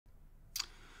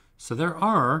So there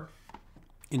are,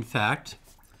 in fact,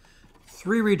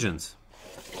 3 regions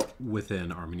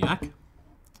within Armagnac.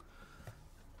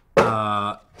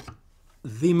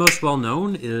 The most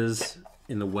well-known is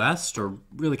in the west, or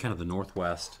really kind of the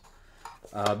northwest.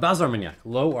 Bas-Armagnac,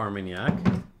 Low Armagnac,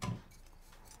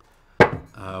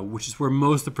 which is where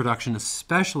most of the production,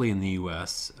 especially in the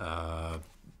U.S.,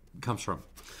 comes from.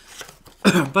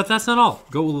 But that's not all.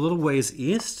 Go a little ways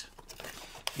east.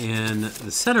 In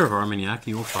the center of Armagnac,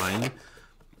 you will find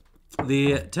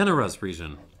the Ténarèze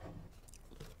region.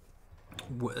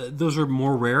 Those are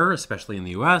more rare, especially in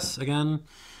the U.S., again,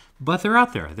 but they're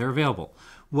out there. They're available.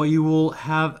 What you will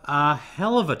have a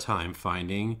hell of a time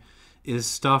finding is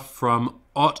stuff from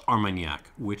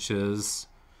Haut-Armagnac, which is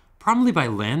probably by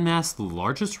landmass the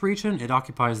largest region. It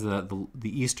occupies the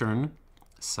eastern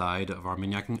side of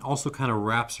Armagnac and also kind of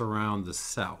wraps around the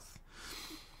south.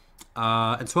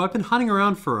 And so I've been hunting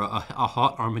around for a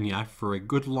Haut-Armagnac for a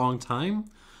good long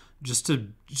time, just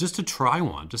to try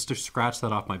one, just to scratch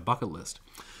that off my bucket list.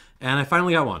 And I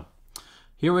finally got one.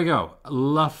 Here we go.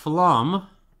 La Flamme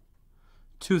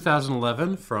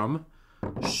 2011 from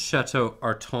Chateau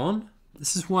Arton.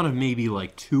 This is one of maybe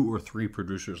like 2 or 3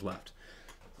 producers left.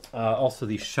 Also,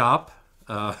 the shop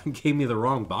gave me the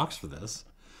wrong box for this.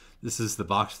 This is the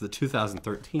box for the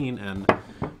 2013, and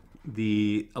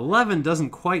the 11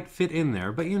 doesn't quite fit in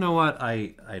there. But you know what?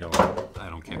 I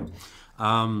don't care.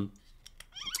 All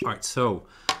right, so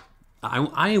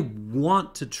I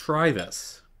want to try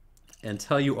this and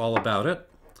tell you all about it,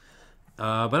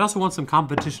 but I also want some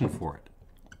competition for it.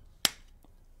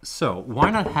 So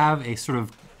why not have a sort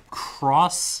of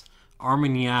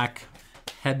cross-Armagnac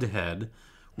head-to-head,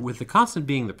 with the constant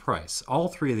being the price. All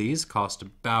 3 of these cost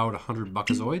about 100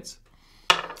 buckazoids.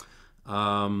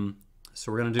 So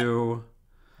we're going to do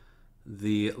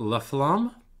the La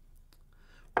Flamme.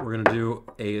 We're going to do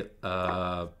a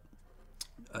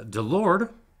Delord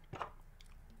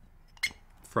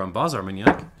from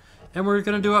Bas-Armagnac. And we're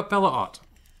going to do a Pellehaut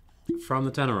from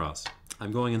the Ténarèze.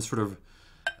 I'm going in sort of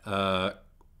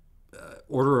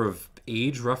order of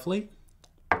age, roughly.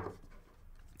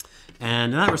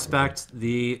 And in that respect,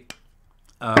 the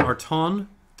Arton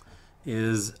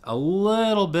is a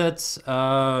little bit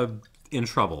in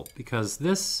trouble because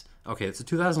this, okay, it's a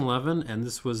 2011, and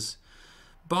this was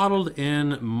bottled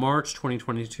in March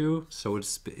 2022, so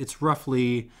it's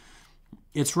roughly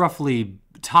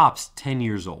tops 10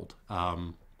 years old.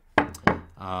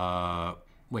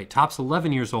 Wait, tops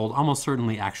 11 years old, almost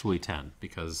certainly actually 10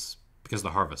 because of the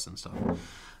harvest and stuff.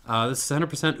 This is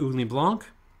 100% Ugni Blanc.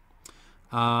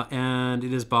 And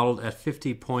it is bottled at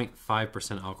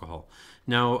 50.5% alcohol.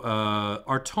 Now,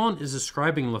 Arton is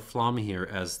describing La Flamme here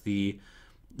as the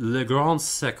Le Grand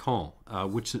Second,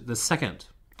 which is the second,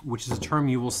 which is a term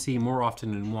you will see more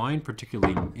often in wine,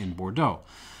 particularly in Bordeaux.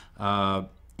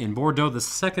 In Bordeaux, the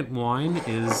second wine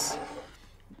is,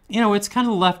 you know, it's kind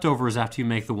of leftovers after you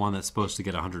make the one that's supposed to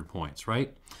get 100 points,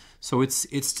 right? So it's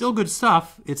still good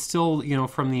stuff. It's still, you know,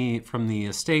 from the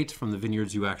estate, from the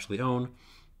vineyards you actually own.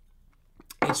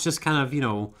 It's just kind of, you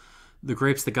know, the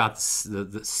grapes that got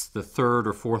the 3rd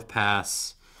or 4th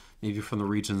pass, maybe from the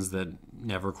regions that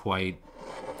never quite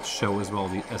show as well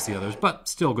as the others, but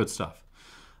still good stuff.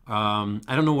 I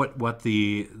don't know what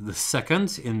the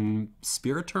second in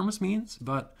spirit terms means,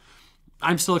 but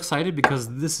I'm still excited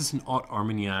because this is an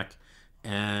Haut-Armagnac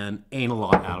and ain't a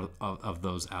lot of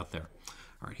those out there.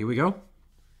 All right, here we go.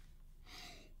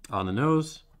 On the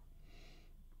nose.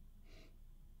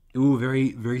 Ooh,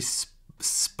 very, very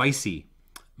spicy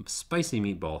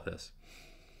meatball this.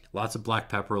 Lots of black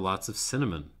pepper, lots of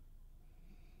cinnamon.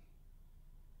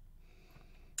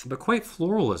 But quite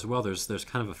floral as well. There's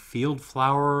kind of a field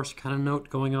flowers kind of note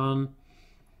going on.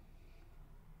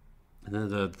 And then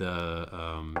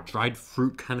the dried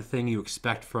fruit kind of thing you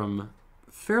expect from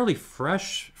fairly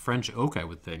fresh French oak, I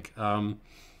would think.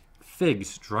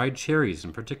 Figs, dried cherries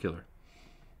in particular.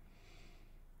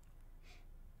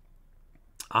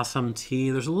 Awesome tea.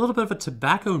 There's a little bit of a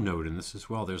tobacco note in this as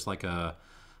well. There's like a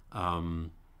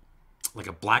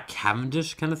black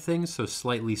Cavendish kind of thing, so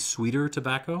slightly sweeter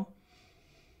tobacco.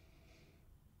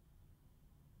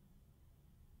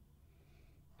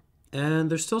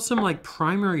 And there's still some like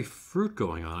primary fruit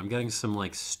going on. I'm getting some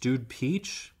like stewed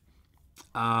peach,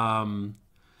 maybe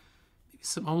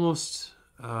some almost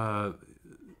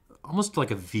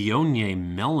like a Viognier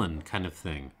melon kind of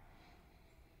thing.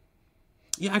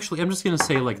 Yeah, actually, I'm just going to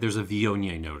say, like, there's a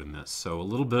Viognier note in this. So a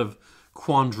little bit of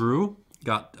Coindreau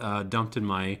got dumped in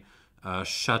my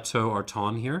Chateau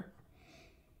Arton here.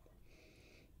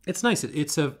 It's nice.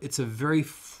 It's a very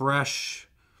fresh,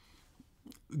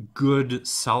 good,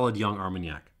 solid young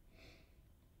Armagnac.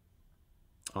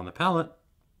 on the palate.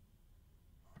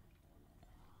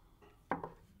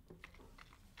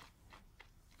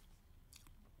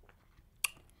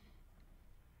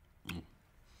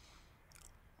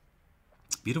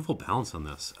 Beautiful balance on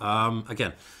this.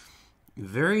 Again,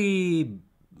 very,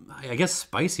 I guess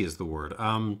spicy is the word.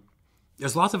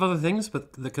 There's lots of other things,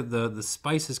 but the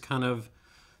spice is kind of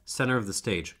center of the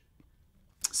stage.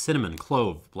 Cinnamon,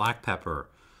 clove, black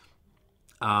pepper,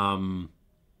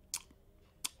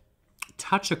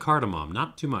 touch of cardamom,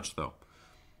 not too much though.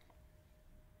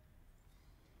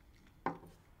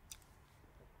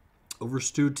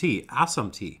 Overstewed tea,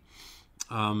 Assam tea.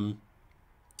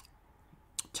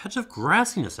 Touch of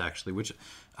grassiness actually, which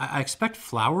I expect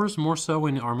flowers more so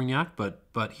in Armagnac,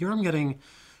 but here I'm getting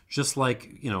just like,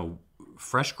 you know,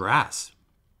 fresh grass,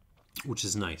 which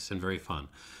is nice and very fun.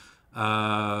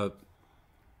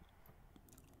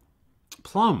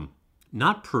 Plum,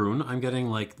 not prune. I'm getting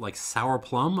like sour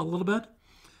plum a little bit.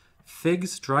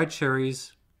 Figs, dried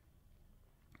cherries,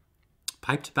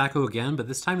 pipe tobacco again, but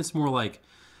this time it's more like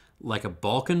a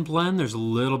Balkan blend. There's a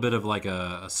little bit of like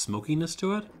a smokiness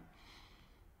to it.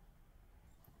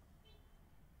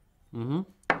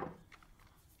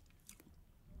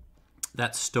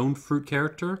 That stone fruit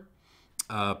character,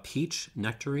 peach,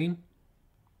 nectarine,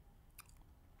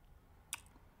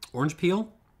 orange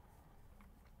peel.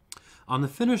 On the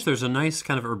finish, there's a nice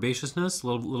kind of herbaceousness, a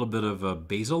little bit of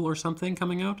basil or something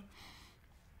coming out.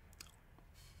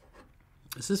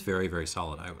 This is very, very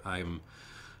solid.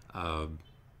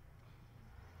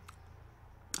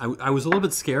 I was a little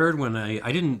bit scared when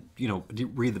I didn't, you know,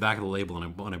 read the back of the label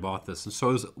when I bought this. And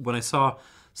so when I saw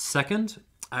second,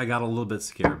 I got a little bit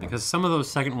scared because some of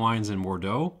those second wines in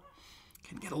Bordeaux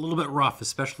can get a little bit rough,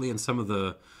 especially in some of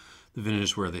the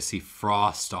vintages where they see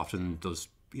frost. Often those,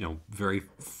 you know, very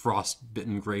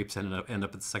frost-bitten grapes end up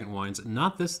at the second wines.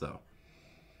 Not this though.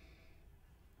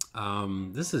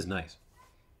 This is nice.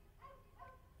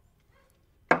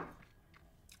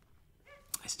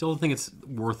 I still don't think it's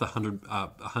worth a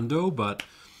hundo, but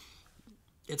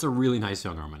it's a really nice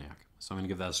young Armagnac. So I'm going to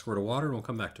give that a squirt of water and we'll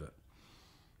come back to it.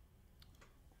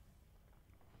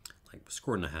 Like a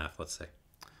squirt and a half, let's say.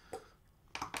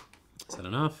 Is that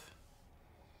enough?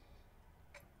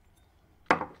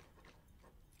 I'm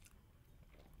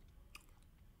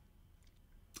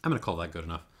going to call that good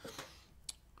enough.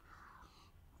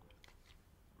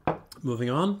 Moving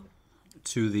on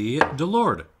to the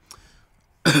Delord.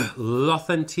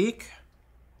 L'Authentique.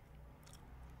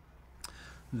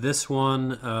 This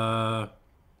one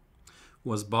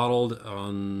was bottled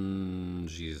on,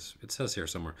 geez, it says here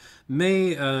somewhere,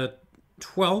 May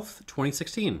 12th,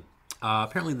 2016.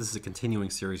 Apparently this is a continuing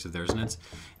series of theirs, and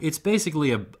it's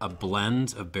basically a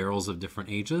blend of barrels of different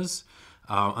ages.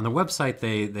 On the website,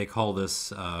 they call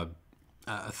this a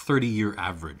 30-year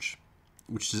average,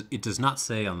 which it does not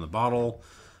say on the bottle,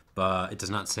 but it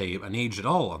does not say an age at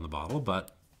all on the bottle,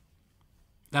 but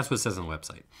that's what it says on the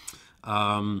website.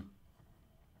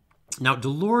 Now,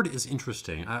 Delord is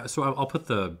interesting. So I'll put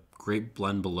the grape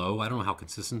blend below. I don't know how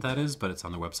consistent that is, but it's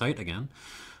on the website again.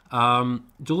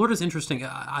 Delord is interesting.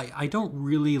 I don't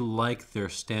really like their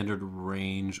standard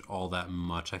range all that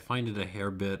much. I find it a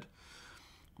hair bit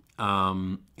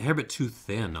too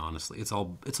thin, honestly. It's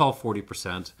all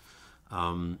 40%.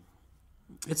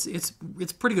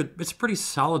 It's pretty good. It's pretty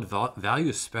solid value,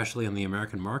 especially in the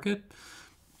American market.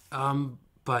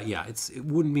 But yeah, it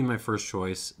wouldn't be my first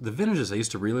choice. The vintages I used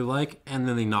to really like, and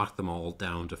then they knocked them all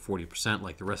down to 40%,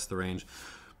 like the rest of the range.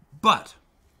 But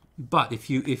if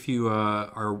you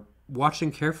are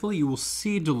watching carefully, you will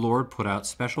see Delord put out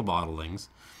special bottlings,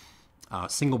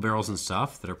 single barrels and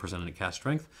stuff that are presented at cast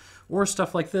strength, or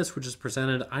stuff like this, which is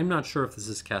presented. I'm not sure if this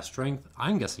is cast strength.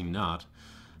 I'm guessing not.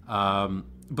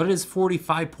 But it is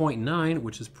 45.9,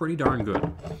 which is pretty darn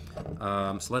good.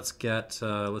 So let's get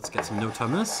some notes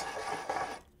on this.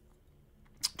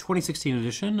 2016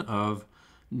 edition of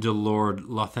Delord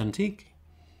L'Authentique.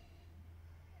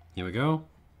 Here we go.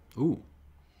 Ooh.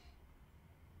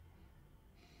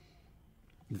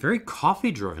 Very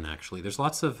coffee driven, actually. There's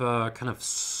lots of kind of,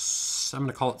 I'm going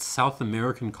to call it South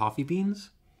American coffee beans.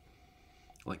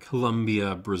 Like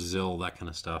Colombia, Brazil, that kind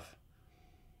of stuff.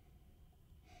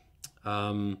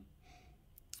 Oh,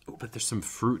 but there's some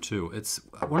fruit too. It's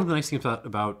one of the nice things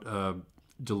about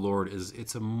Delord is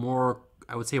it's a more,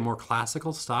 I would say, a more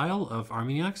classical style of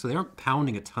Armagnac. So they aren't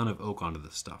pounding a ton of oak onto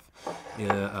this stuff.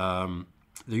 They're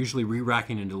usually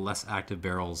re-racking into less active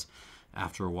barrels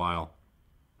after a while.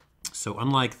 So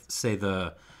unlike, say,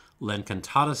 the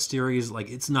L'Encantada series,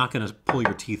 like it's not going to pull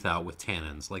your teeth out with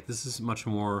tannins. Like this is much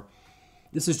more.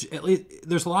 This is, at least,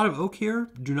 there's a lot of oak here.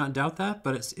 Do not doubt that,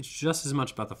 but it's just as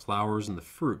much about the flowers and the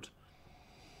fruit.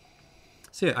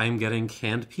 So yeah, I am getting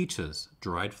canned peaches,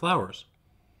 dried flowers.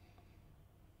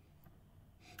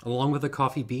 Along with the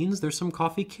coffee beans, there's some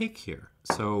coffee cake here.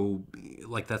 So,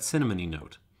 like that cinnamony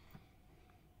note.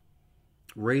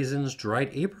 Raisins,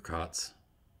 dried apricots.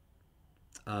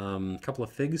 A couple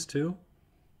of figs too.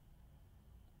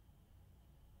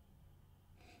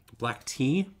 Black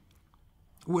tea.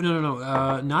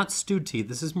 No, not stewed tea.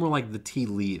 This is more like the tea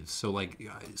leaves. So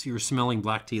so you're smelling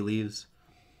black tea leaves.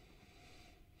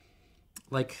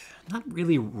 Like, not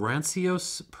really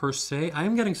rancios per se. I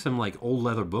am getting some like old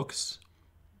leather books.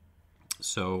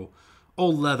 So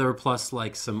old leather plus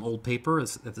like some old paper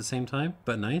at the same time,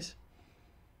 but nice.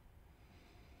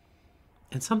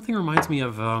 And something reminds me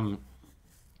of,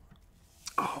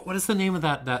 what is the name of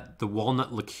the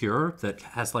walnut liqueur that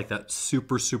has like that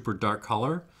super, super dark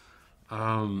color?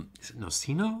 Is it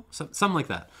Nocino? Something like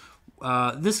that.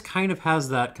 This kind of has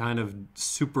that kind of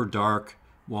super dark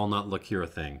walnut liqueur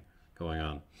thing going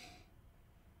on.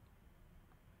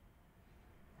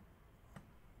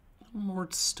 More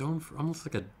stone, for almost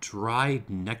like a dried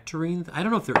nectarine. I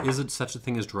don't know if there isn't such a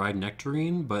thing as dried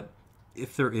nectarine, but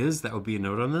if there is, that would be a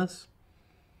note on this.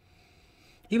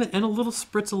 And a little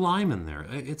spritz of lime in there.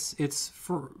 It's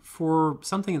for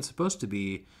something that's supposed to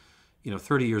be,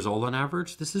 30 years old on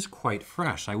average. This is quite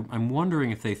fresh. I'm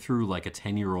wondering if they threw like a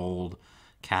 10-year-old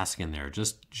cask in there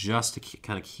just to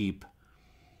kind of keep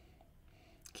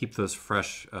those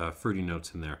fresh fruity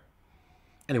notes in there.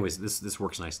 Anyways, this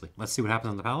works nicely. Let's see what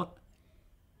happens on the palate.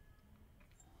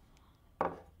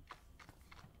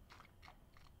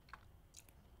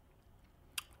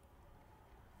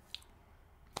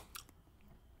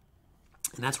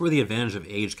 And that's where the advantage of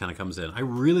age kind of comes in. I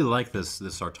really like this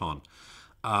Arton.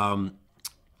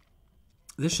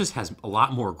 This just has a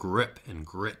lot more grip and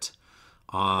grit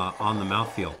on the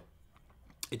mouthfeel.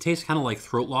 It tastes kind of like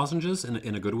throat lozenges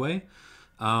in a good way.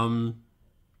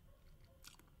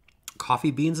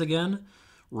 Coffee beans again,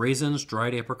 raisins,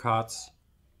 dried apricots.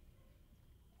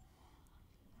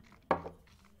 A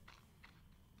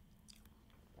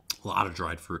lot of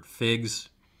dried fruit, figs.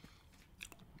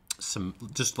 Some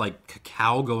just like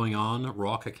cacao going on,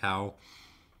 raw cacao.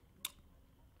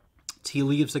 Tea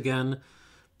leaves again,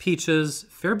 peaches,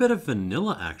 fair bit of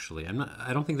vanilla actually.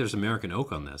 I don't think there's American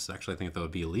oak on this. Actually, I think that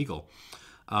would be illegal.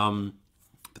 But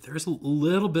there's a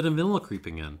little bit of vanilla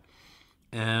creeping in.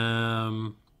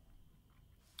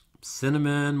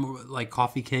 Cinnamon, like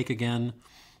coffee cake again.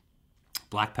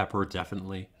 Black pepper,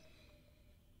 definitely.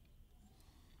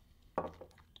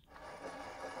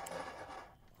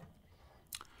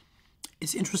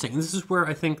 It's interesting. This is where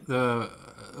I think the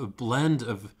blend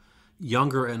of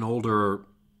younger and older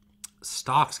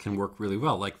stocks can work really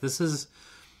well. Like the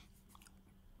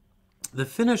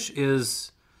finish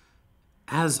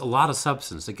has a lot of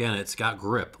substance. Again, it's got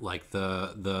grip. Like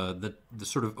the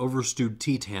sort of overstewed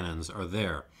tea tannins are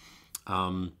there.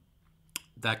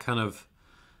 That kind of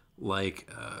like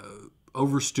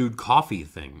overstewed coffee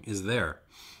thing is there.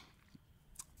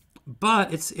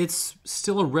 But it's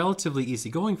still a relatively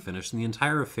easygoing finish, and the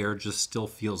entire affair just still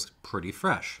feels pretty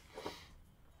fresh.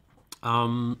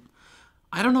 I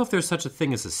don't know if there's such a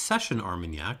thing as a session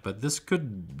Armagnac, but this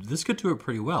could do it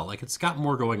pretty well. Like, it's got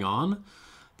more going on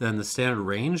than the standard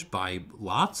range by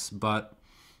lots, but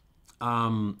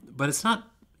it's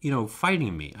not,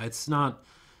 fighting me. It's not,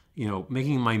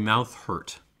 making my mouth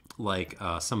hurt like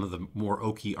some of the more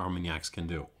oaky Armagnacs can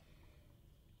do.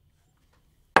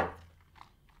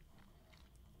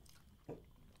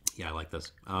 Yeah, I like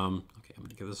this. Okay, I'm going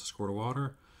to give this a squirt of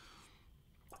water.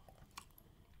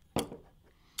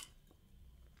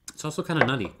 It's also kind of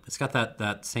nutty. It's got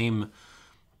that same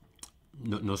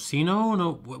nocino,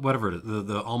 no, whatever it is,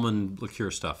 the almond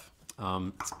liqueur stuff,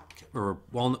 or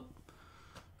walnut,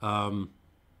 not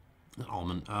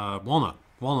almond,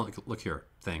 walnut liqueur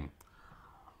thing.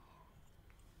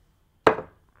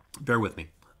 Bear with me.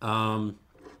 All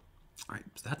right,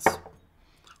 so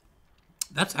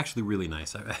that's actually really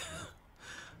nice.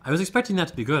 I was expecting that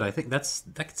to be good. I think that's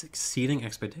exceeding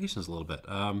expectations a little bit.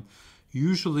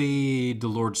 Usually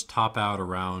Delord's top out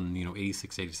around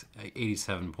 86,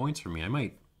 87 points for me. I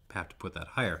might have to put that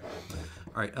higher.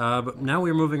 All right, but now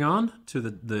we're moving on to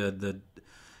the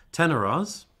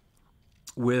Ténarèze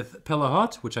with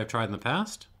Pellehaut, which I've tried in the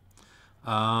past.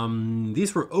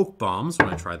 These were oak bombs when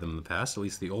I tried them in the past. At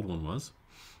least the old one was.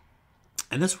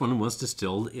 And this one was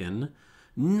distilled in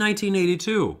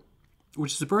 1982,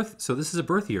 which is a birth. So this is a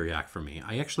birth year yak for me.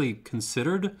 I actually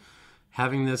considered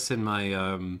having this in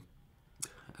my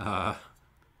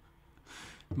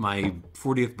my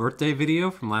 40th birthday video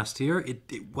from last year.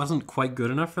 It wasn't quite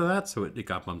good enough for that, so it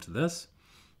got bumped to this.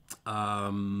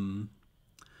 But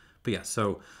yeah,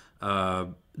 so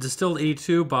Distilled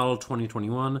 82, bottled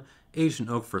 2021, aged in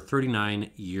oak for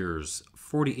 39 years.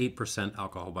 48%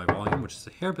 alcohol by volume, which is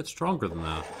a hair bit stronger than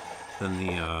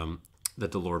the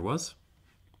Delord was.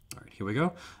 All right, here we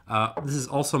go. This is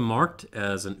also marked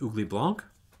as an Ugni Blanc,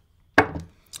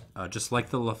 just like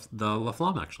the La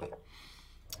Flamme, actually.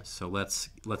 So let's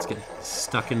get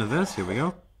stuck into this. Here we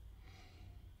go.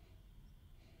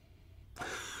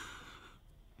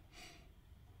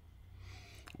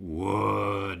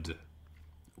 Wood.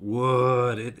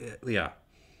 Yeah.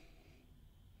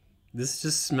 This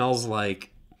just smells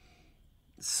like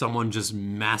someone just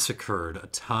massacred a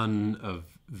ton of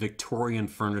Victorian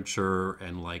furniture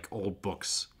and like old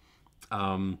books.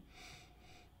 It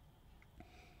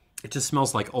just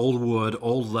smells like old wood,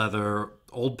 old leather,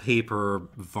 old paper,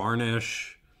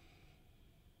 varnish.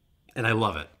 And I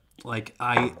love it. Like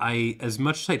I as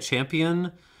much as I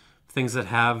champion things that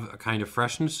have a kind of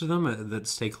freshness to them that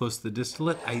stay close to the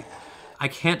distillate, I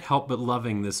can't help but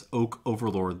loving this oak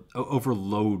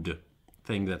overload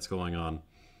thing that's going on.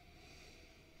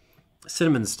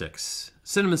 Cinnamon sticks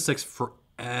for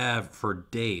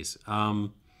days.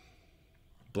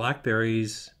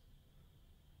 Blackberries,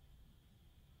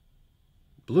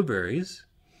 blueberries,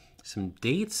 some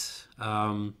dates,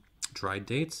 dried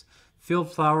dates,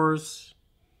 field flowers,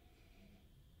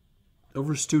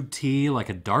 overstewed tea, like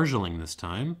a Darjeeling this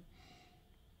time.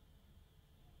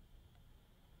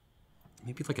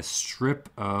 Maybe like a strip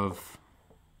of,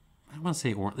 I don't want to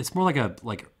say orange. It's more like a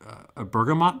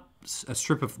bergamot, a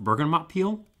strip of bergamot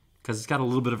peel, because it's got a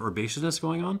little bit of herbaceousness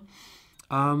going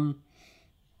on.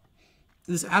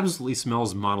 This absolutely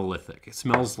smells monolithic. It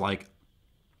smells like,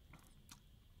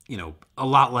 you know, a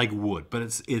lot like wood, but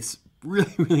it's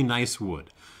really, really nice wood.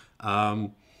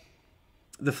 The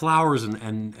flowers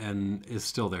and is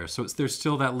still there, so there's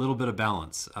still that little bit of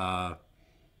balance.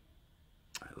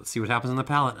 Let's see what happens on the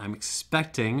palate. I'm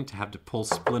expecting to have to pull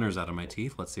splinters out of my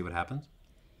teeth. Let's see what happens.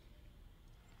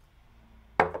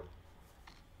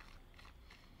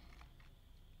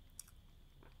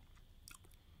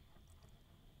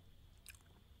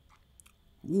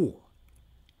 Ooh.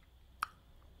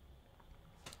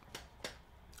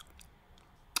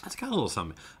 That's got a little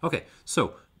something. Okay,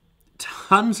 so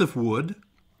tons of wood,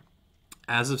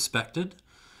 as expected.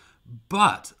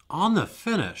 But on the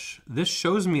finish, this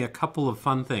shows me a couple of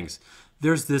fun things.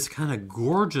 There's this kind of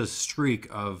gorgeous streak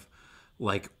of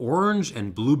like orange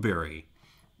and blueberry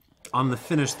on the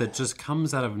finish that just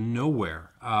comes out of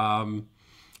nowhere.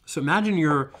 So imagine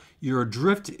you're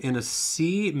adrift in a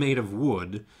sea made of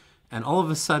wood, and all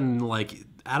of a sudden, like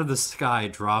out of the sky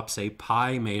drops a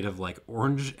pie made of like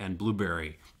orange and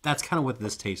blueberry. That's kind of what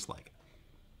this tastes like.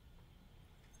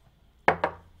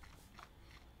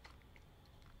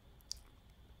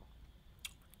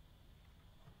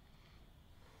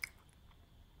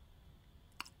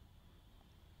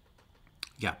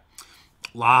 Yeah,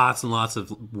 lots and lots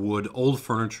of wood, old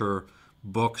furniture,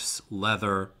 books,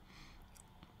 leather.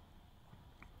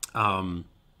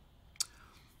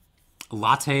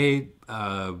 Latte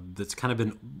that's kind of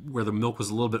been where the milk was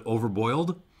a little bit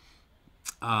overboiled.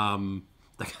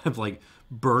 That kind of like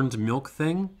burned milk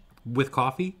thing with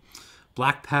coffee.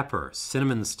 Black pepper,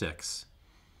 cinnamon sticks.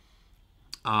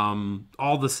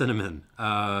 All the cinnamon,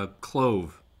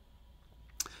 clove,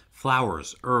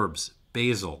 flowers, herbs,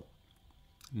 basil,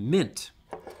 mint.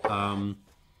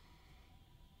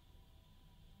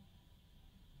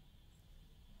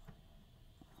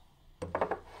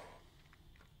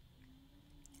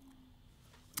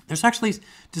 There's actually,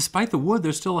 despite the wood,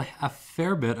 there's still a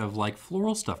fair bit of like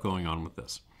floral stuff going on with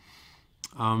this.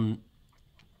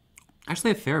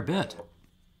 Actually a fair bit.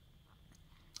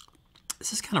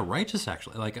 This is kind of righteous,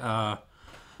 actually. Like,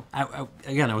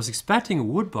 again, I was expecting a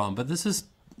wood bomb, but this is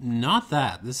not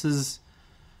that. This is,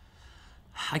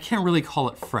 I can't really call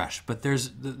it fresh, but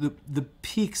there's the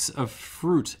peaks of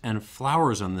fruit and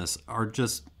flowers on this are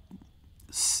just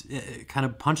kind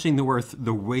of punching the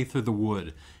way through the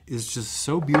wood is just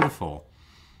so beautiful.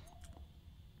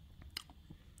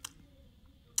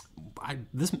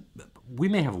 We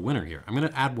may have a winner here. I'm going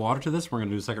to add water to this. We're going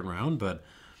to do a second round, but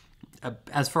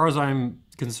as far as I'm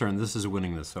concerned, this is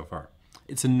winning this so far.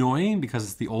 It's annoying because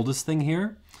it's the oldest thing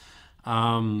here,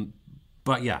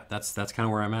 but yeah, that's kind of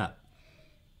where I'm at.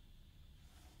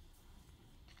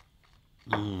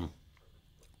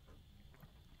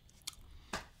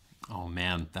 Oh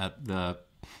man, the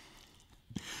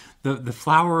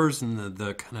flowers and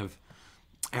the kind of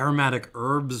aromatic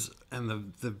herbs and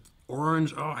the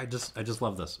orange. Oh, I just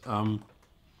love this. And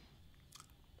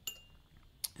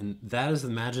that is the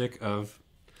magic of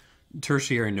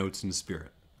tertiary notes in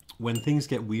spirit. When things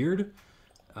get weird,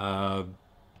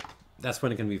 That's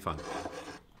when it can be fun.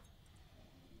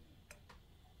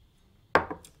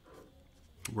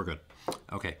 We're good.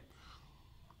 Okay.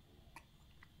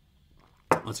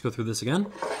 Let's go through this again,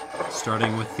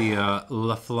 starting with the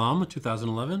La Flamme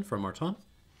 2011 from Arton.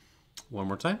 One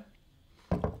more time.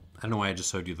 I don't know why I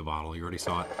just showed you the bottle. You already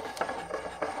saw it.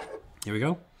 Here we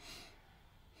go.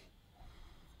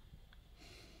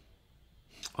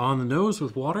 On the nose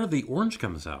with water, the orange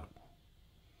comes out.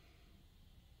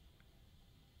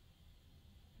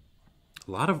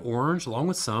 A lot of orange, along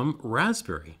with some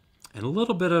raspberry. And a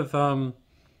little bit of...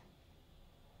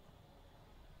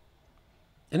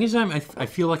 anytime I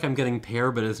feel like I'm getting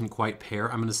pear, but it isn't quite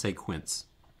pear, I'm going to say quince.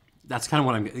 That's kind of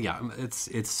what I'm... Yeah,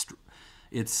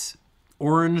 it's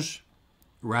orange,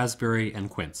 raspberry, and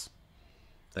quince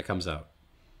that comes out.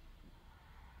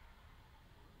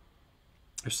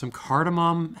 There's some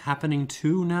cardamom happening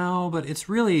too now, but it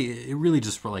really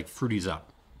just like fruities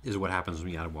up is what happens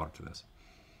when you add water to this.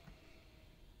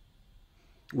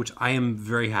 Which I am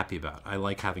very happy about. I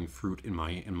like having fruit in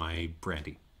my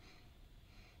brandy.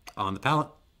 On the palate.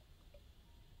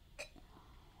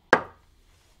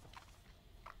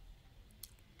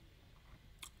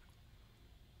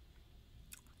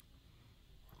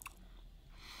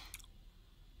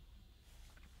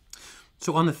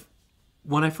 So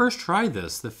when I first tried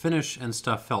this, the finish and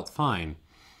stuff felt fine.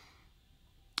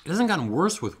 It hasn't gotten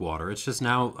worse with water. It's just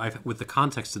now, with the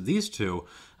context of these two,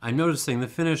 I'm noticing the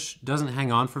finish doesn't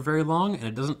hang on for very long, and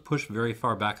it doesn't push very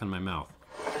far back in my mouth.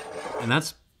 And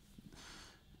that's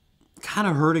kind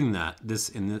of hurting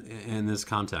in this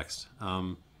context.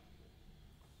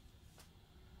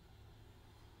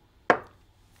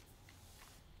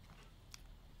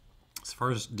 As far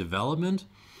as development,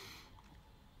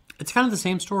 it's kind of the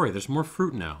same story. There's more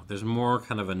fruit now. There's more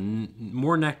kind of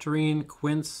more nectarine,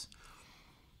 quince.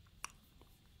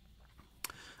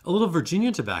 A little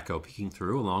Virginia tobacco peeking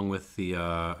through, along with the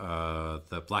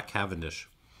Black Cavendish.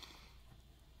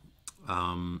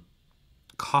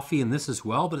 Coffee in this as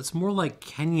well, but it's more like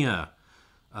Kenya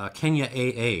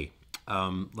AA,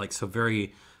 like so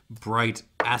very bright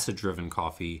acid-driven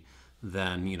coffee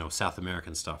than South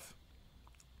American stuff.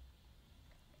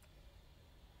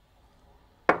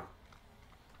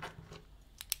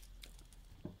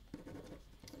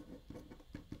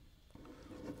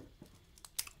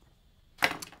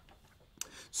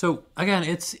 So again,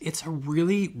 it's a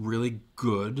really, really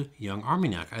good young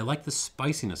Armagnac. I like the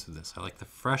spiciness of this. I like the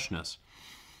freshness.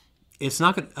 It's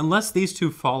not gonna, unless these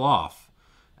two fall off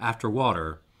after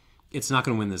water, it's not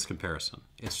going to win this comparison.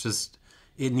 It's just,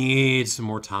 it needs some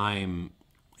more time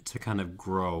to kind of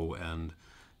grow and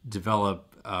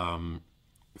develop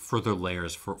further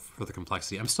layers for the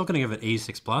complexity. I'm still going to give it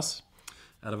 86 plus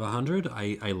out of 100.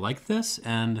 I like this,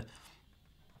 and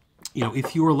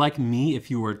if you were like me,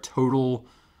 if you were a total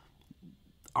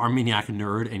Armagnac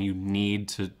nerd and you need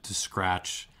to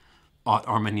scratch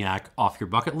Armagnac off your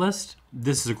bucket list,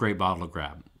 this is a great bottle to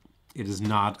grab. It is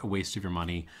not a waste of your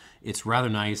money. It's rather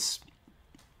nice.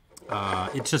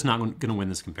 It's just not going to win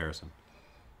this comparison.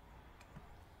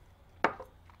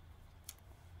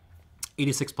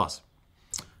 86 plus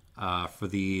for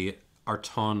the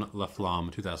Arton La Flamme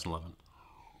 2011.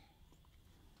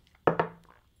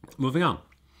 Moving on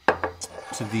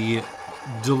to the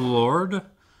Delord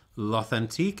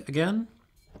L'Authentique again.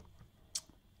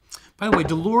 By the way,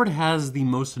 Delord has the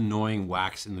most annoying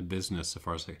wax in the business, so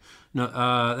far as I... No,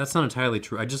 that's not entirely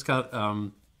true. I just got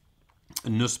a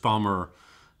Nussbaumer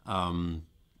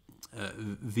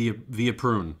via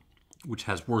Prune, which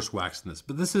has worse wax than this.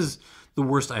 But this is the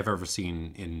worst I've ever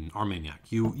seen in Armagnac.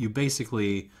 You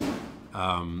basically...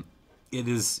 it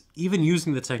is, even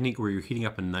using the technique where you're heating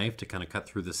up a knife to kind of cut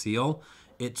through the seal,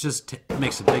 it just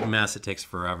makes a big mess. It takes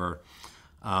forever.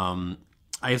 I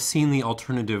have seen the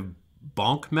alternative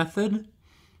bonk method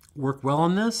work well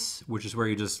on this, which is where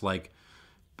you just like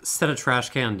set a trash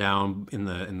can down in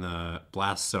the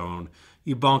blast zone.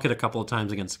 You bonk it a couple of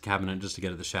times against the cabinet just to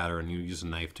get it to shatter, and you use a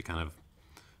knife to kind of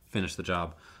finish the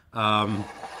job. But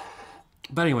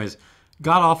anyways,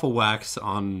 god-awful wax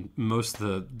on most of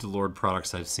the Delord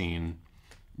products I've seen.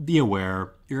 Be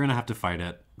aware, you're gonna have to fight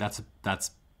it. That's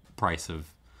part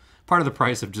of the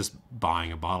price of just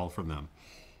buying a bottle from them.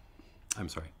 I'm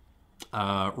sorry.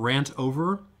 Rant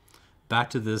over. Back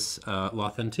to this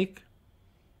L'Authentique.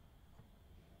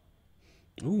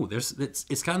 Ooh,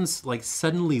 it's gotten like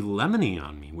suddenly lemony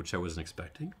on me, which I wasn't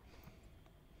expecting.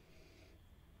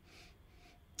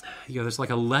 Yeah, there's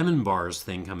like a lemon bars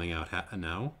thing coming out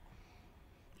now.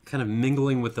 Kind of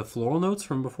mingling with the floral notes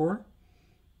from before.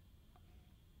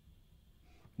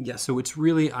 Yeah, so it's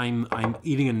really, I'm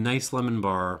eating a nice lemon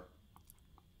bar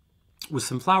with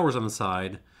some flowers on the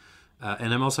side,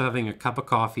 And I'm also having a cup of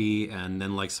coffee and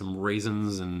then like some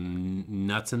raisins and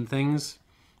nuts and things.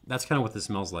 That's kind of what this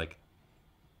smells like.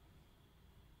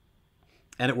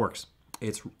 And it works.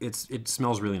 It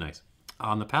smells really nice.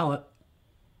 On the palate.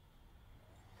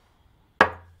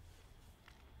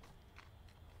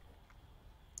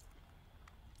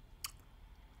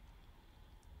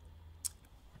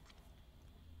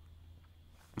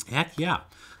 Heck yeah.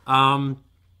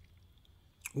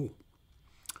 Ooh.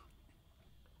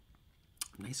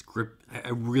 Nice grip. I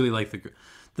really like the grip.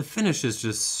 The finish is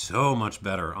just so much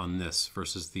better on this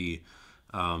versus the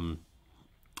Arton.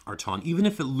 Even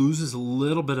if it loses a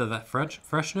little bit of that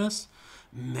freshness,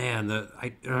 man,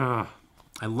 I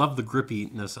love the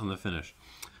grippiness on the finish.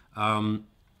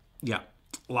 Yeah,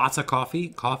 lots of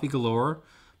coffee galore,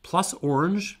 plus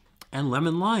orange and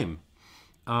lemon lime.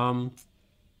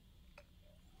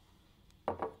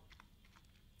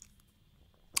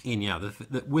 And yeah,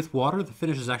 with water, the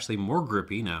finish is actually more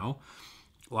grippy now.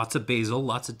 Lots of basil,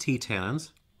 lots of tea tannins.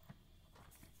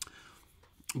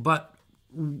 But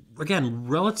again,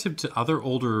 relative to other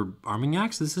older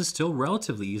Armagnacs, this is still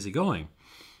relatively easygoing.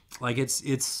 Like it's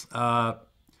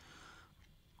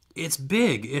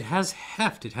big, it has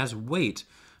heft, it has weight,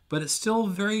 but it's still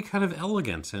very kind of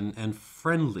elegant and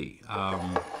friendly.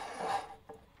 You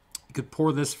could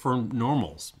pour this for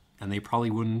normals, and they probably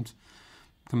wouldn't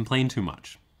complain too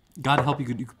much. God help you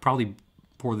could probably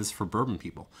pour this for bourbon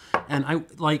people. And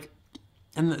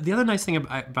and the other nice thing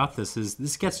about this is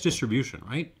this gets distribution,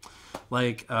 right?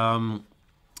 Like the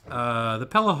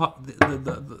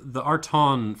Pellehaut, the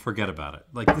Arton, forget about it.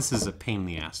 Like this is a pain in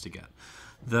the ass to get.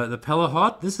 The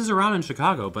Pellehaut, this is around in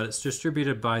Chicago, but it's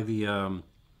distributed by the well,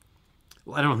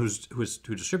 I don't know who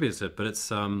distributes it, but it's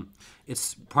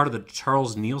part of the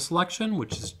Charles Neal selection,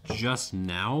 which is just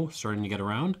now starting to get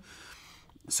around.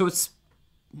 So it's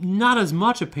not as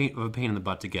much of a pain in the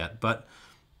butt to get, but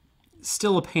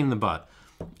still a pain in the butt.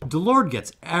 Delord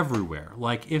gets everywhere.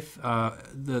 Like if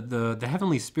the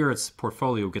Heavenly Spirits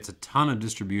portfolio gets a ton of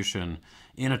distribution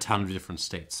in a ton of different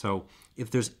states. So if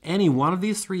there's any one of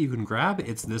these three you can grab,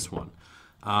 it's this one.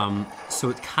 So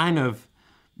it kind of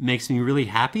makes me really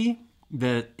happy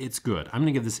that it's good. I'm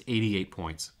gonna give this 88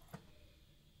 points.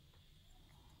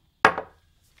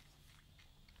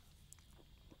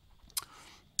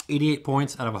 $88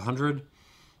 points out of 100.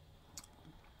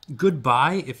 Good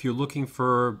buy if you're looking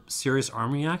for serious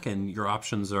Armagnac and your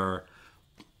options are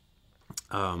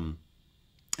a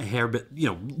hair bit,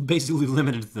 basically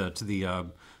limited to the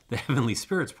Heavenly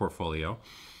Spirits portfolio,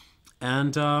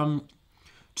 and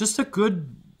just a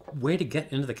good way to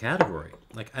get into the category.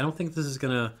 Like I don't think this is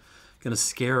gonna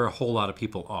scare a whole lot of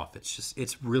people off.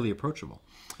 It's really approachable.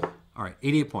 All right,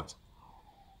 88 points.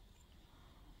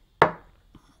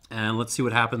 And let's see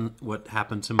what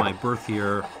happened to my birth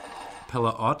year,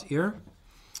 Pellehaut year.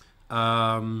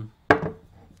 On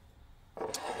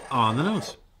the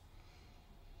nose.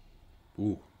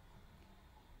 Ooh.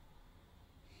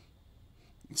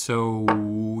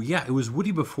 So yeah, it was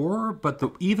woody before, but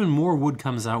even more wood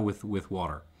comes out with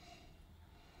water.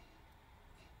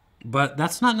 But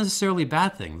that's not necessarily a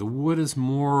bad thing. The wood is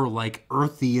more like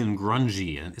earthy and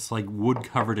grungy, and it's like wood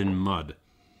covered in mud.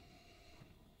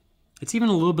 It's even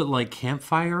a little bit like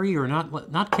campfire-y, or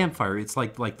not campfire. It's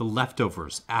like the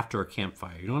leftovers after a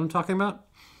campfire. You know what I'm talking about?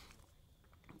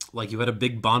 Like you had a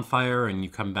big bonfire and you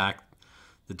come back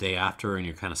the day after and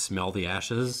you kind of smell the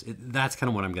ashes. That's kind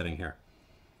of what I'm getting here.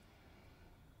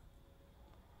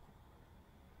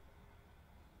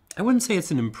 I wouldn't say it's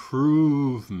an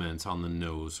improvement on the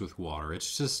nose with water.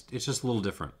 It's just a little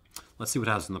different. Let's see what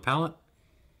it has on the palate.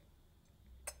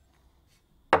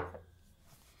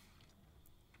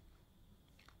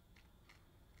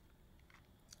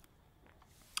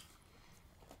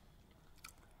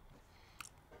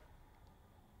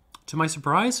 To my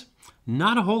surprise,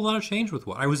 not a whole lot of change with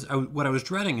what I was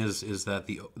dreading is that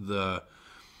the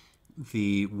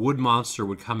wood monster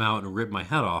would come out and rip my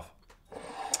head off.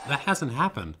 That hasn't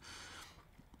happened,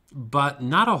 but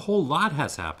not a whole lot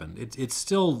has happened. It's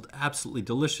still absolutely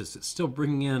delicious. It's still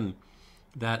bringing in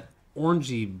that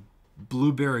orangey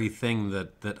blueberry thing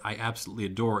that I absolutely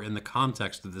adore in the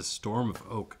context of this storm of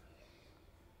oak.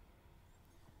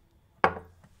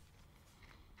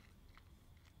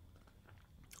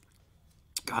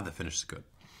 God, the finish is good.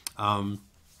 I'm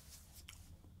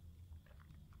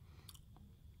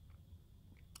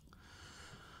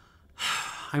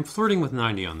flirting with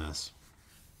 90 on this.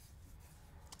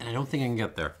 And I don't think I can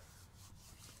get there.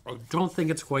 I don't think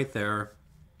it's quite there.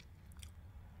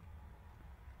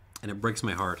 And it breaks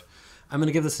my heart. I'm going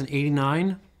to give this an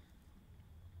 89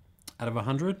 out of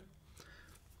 100.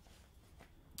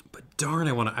 But darn,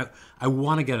 I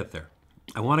want to get it there.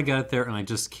 I want to get it there, and I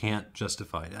just can't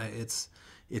justify it.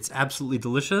 It's absolutely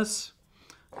delicious.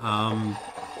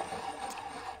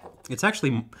 It's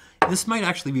actually, this might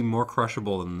actually be more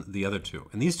crushable than the other two,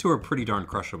 and these two are pretty darn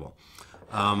crushable.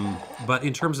 But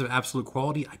in terms of absolute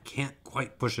quality, I can't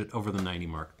quite push it over the 90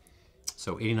 mark.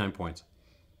 So 89 points.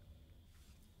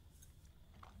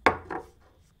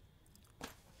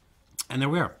 And there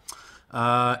we are.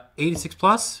 86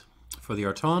 plus for the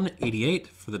Arton, 88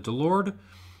 for the Delord,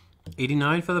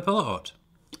 89 for the Pellehaut.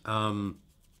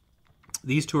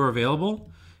 These two are available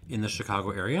in the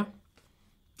Chicago area.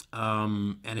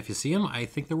 And if you see them, I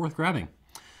think they're worth grabbing.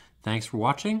 Thanks for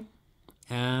watching.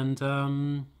 And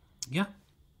yeah,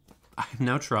 I've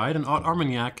now tried an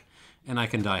Haut-Armagnac, and I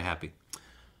can die happy.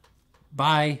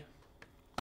 Bye.